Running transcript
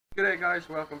G'day guys,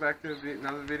 welcome back to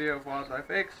another video of Wildlife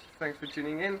X. Thanks for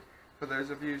tuning in. For those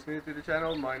of you who's new to the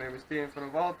channel, my name is Tian from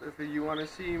Vault. If you want to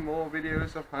see more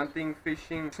videos of hunting,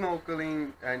 fishing,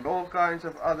 snorkeling and all kinds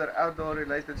of other outdoor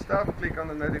related stuff, click on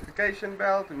the notification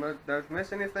bell to don't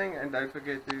miss anything, and don't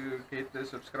forget to hit the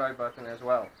subscribe button as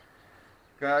well.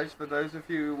 Guys, for those of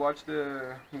you who watched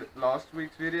the last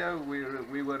week's video,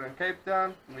 we were in Cape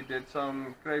Town. We did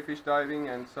some crayfish diving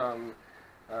and some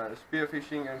spear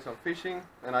fishing and some fishing,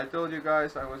 and I told you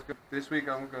guys this week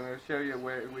I'm going to show you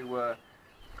where we were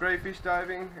crayfish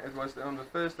diving. It was on the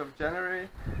 1st of January,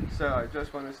 so I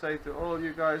just want to say to all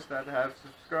you guys that have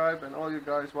subscribed and all you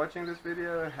guys watching this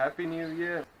video, Happy New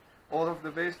Year, all of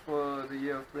the best for the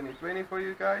year of 2020 for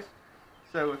you guys.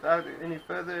 So without any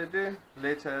further ado,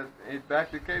 let's head back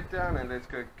to Cape Town and let's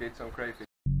go get some crayfish.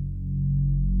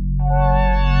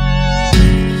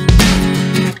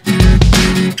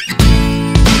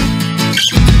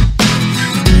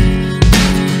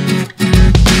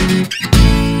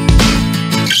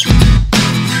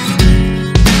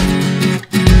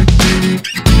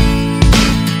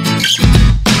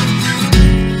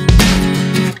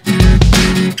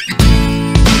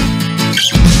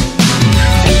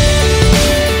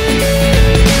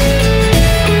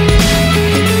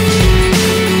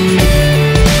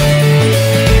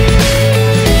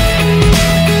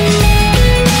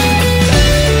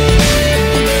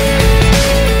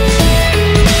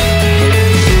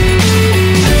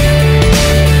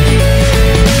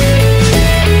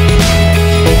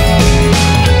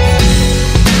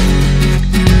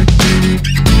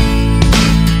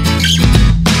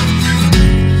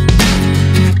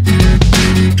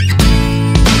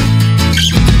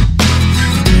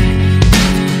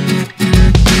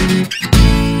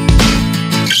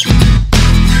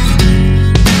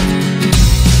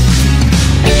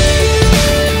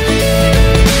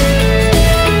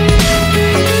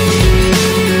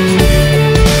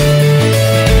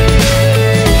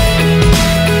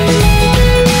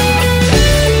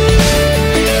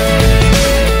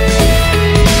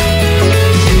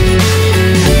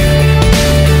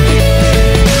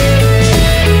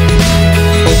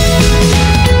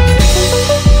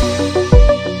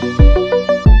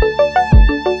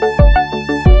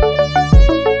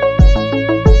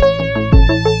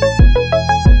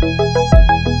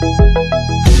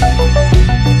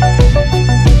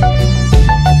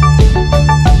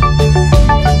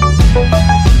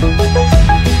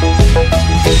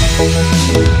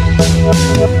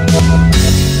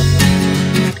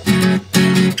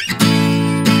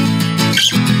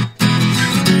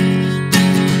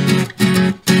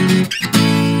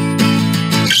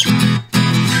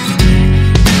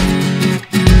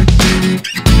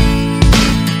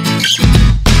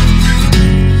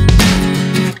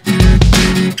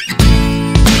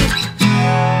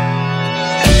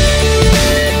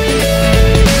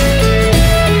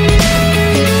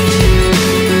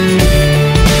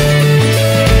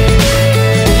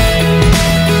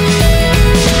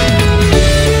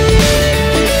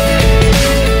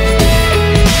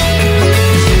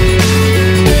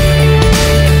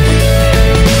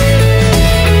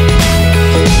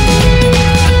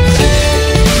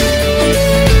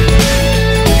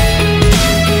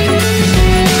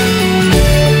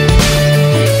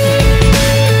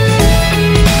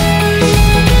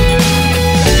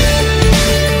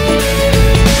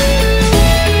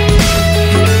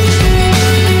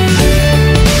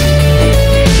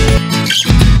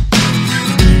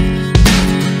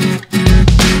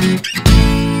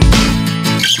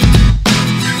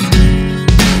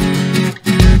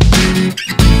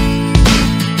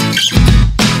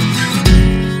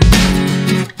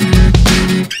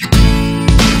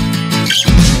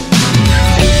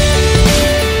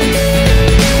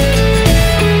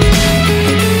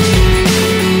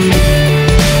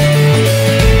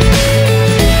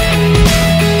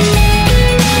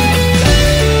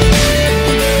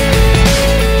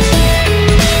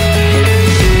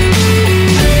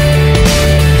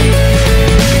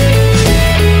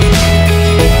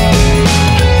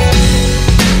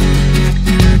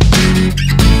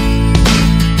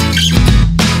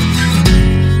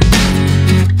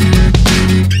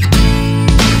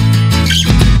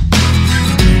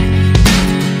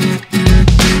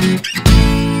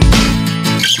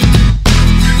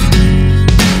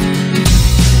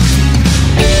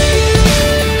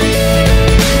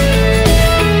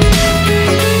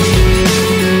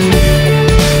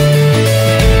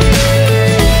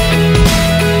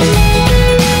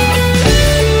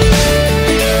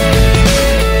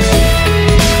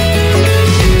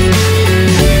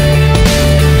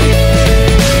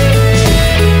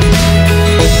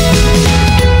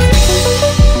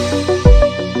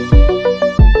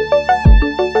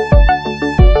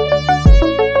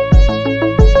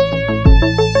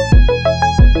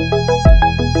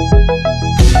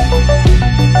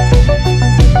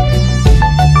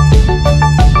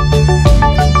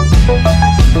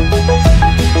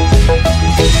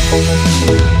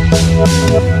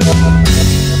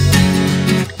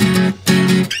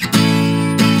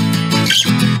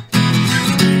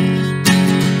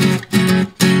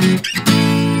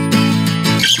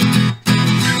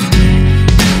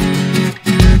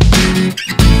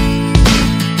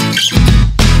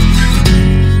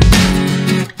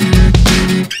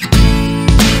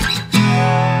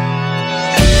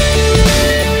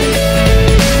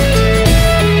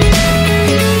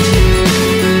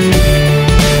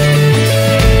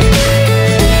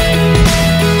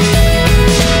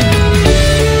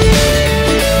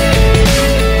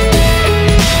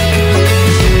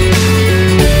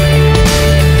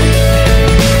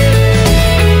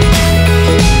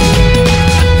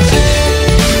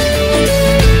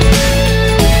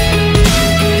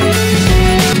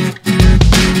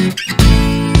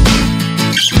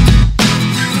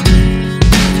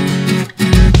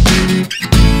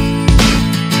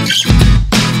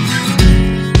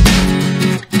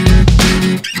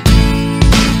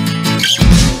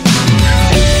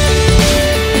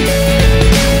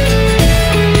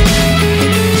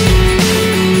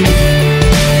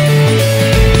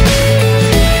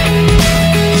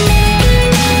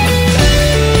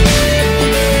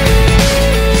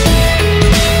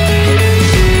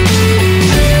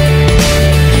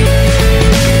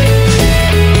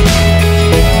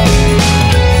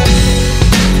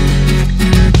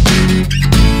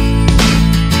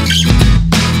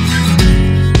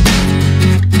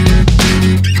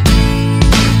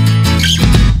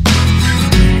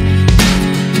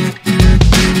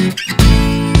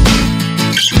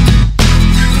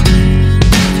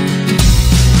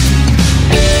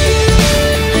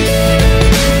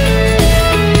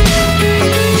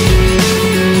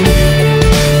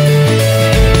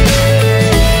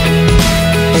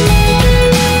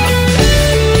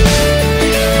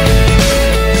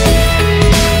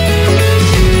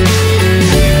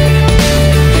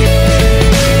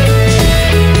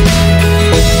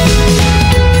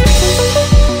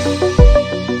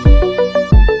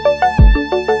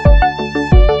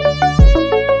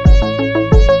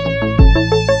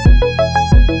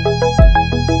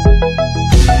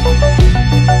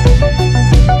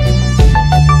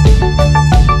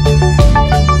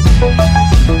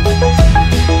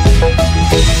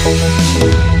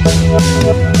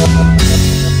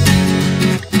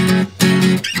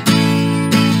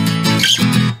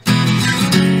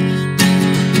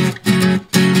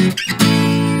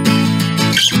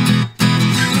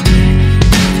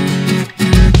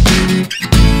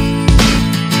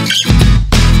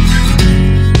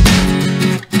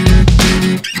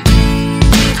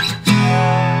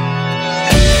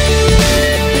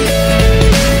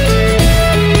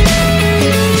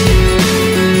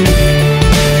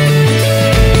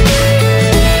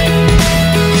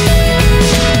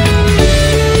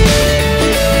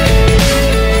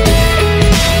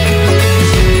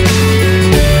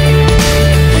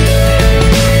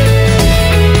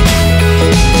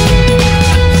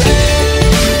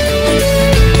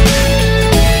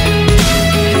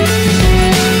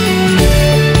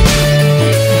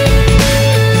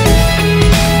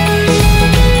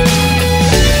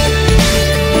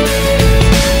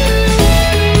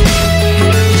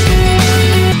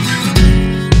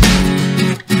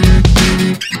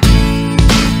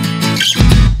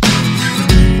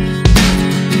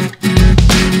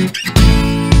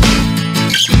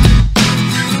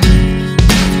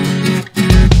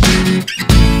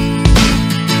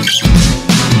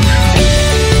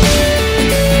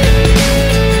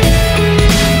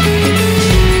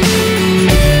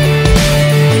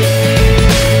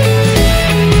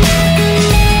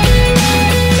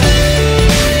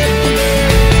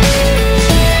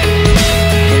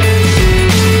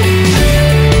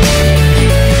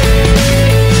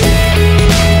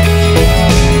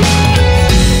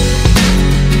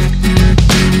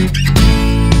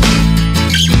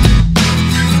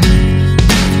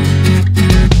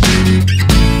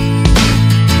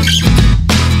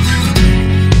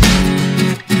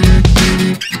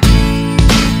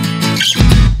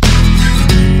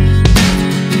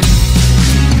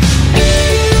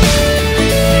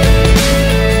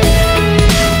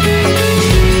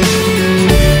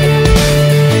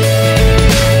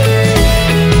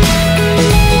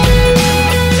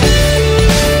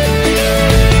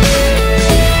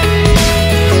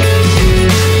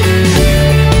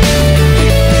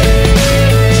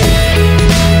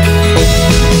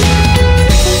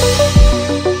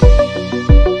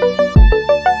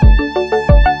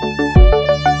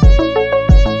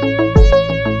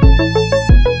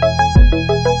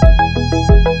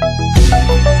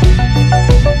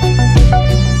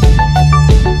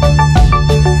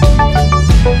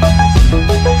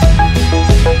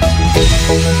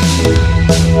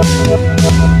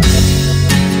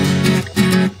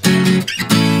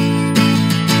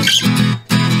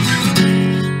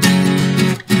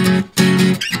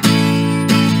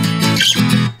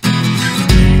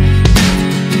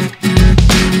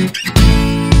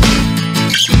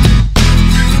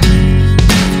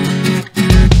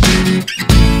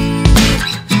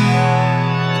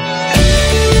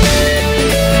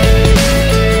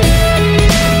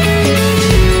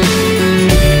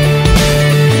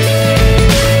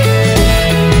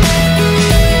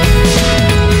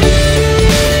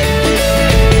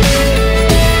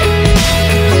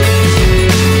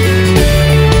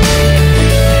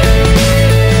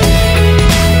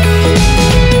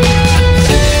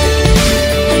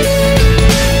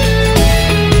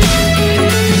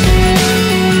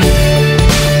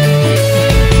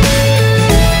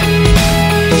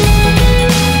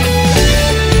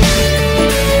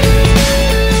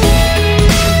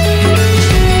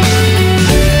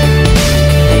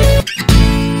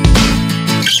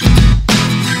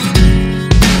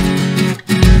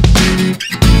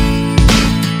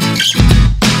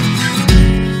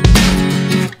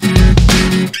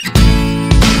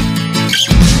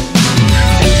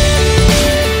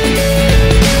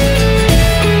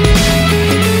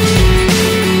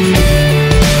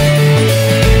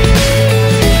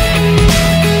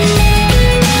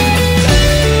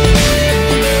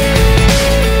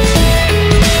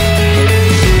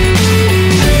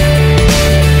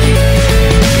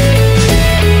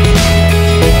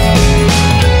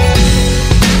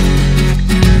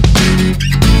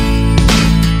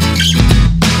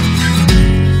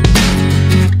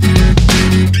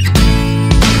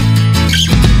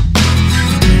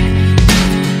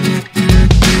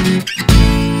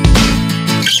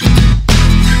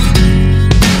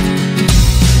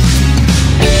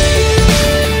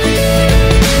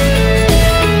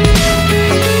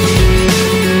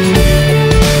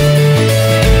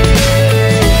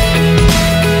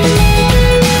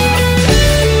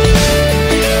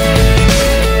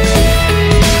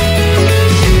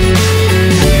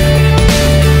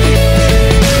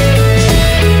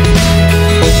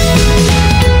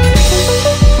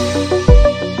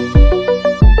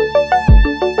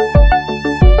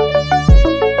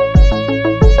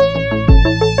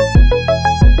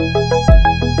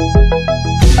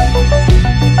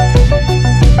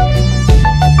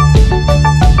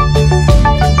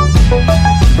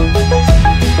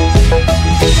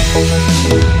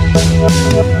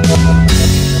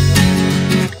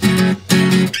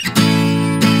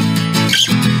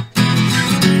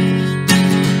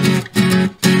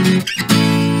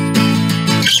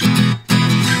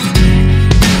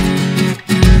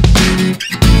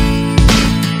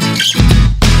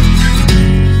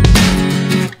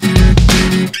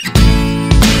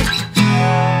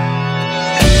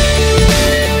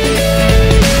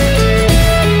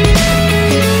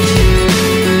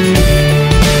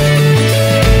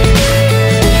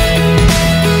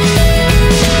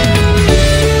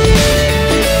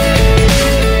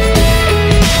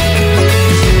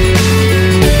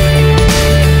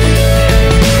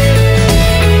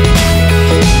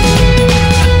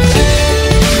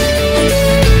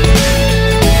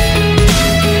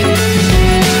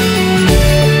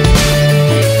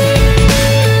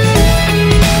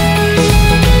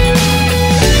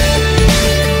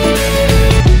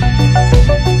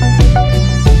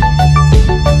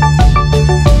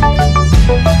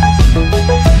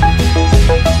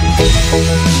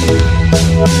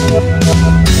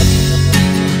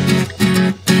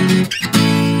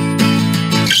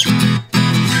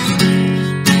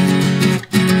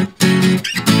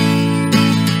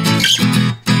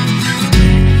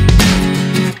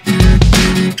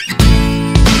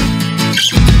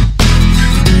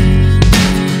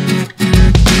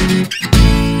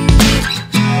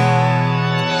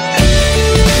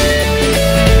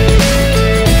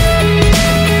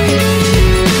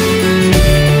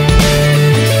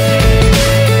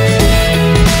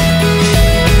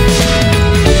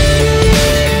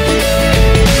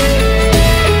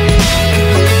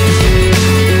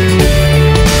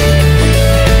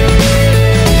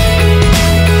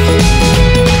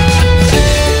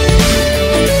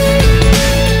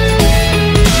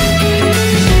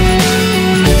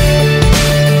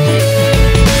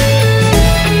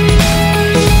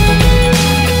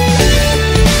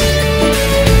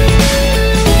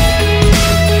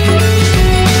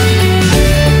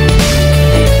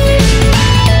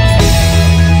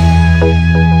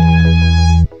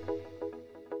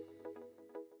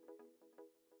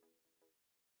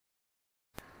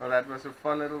 Well, that was a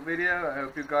fun little video. I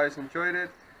hope you guys enjoyed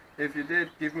it. If you did,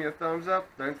 give me a thumbs up.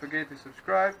 Don't forget to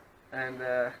subscribe. And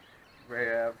we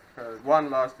have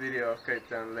one last video of Cape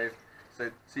Town left.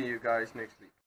 So see you guys next week.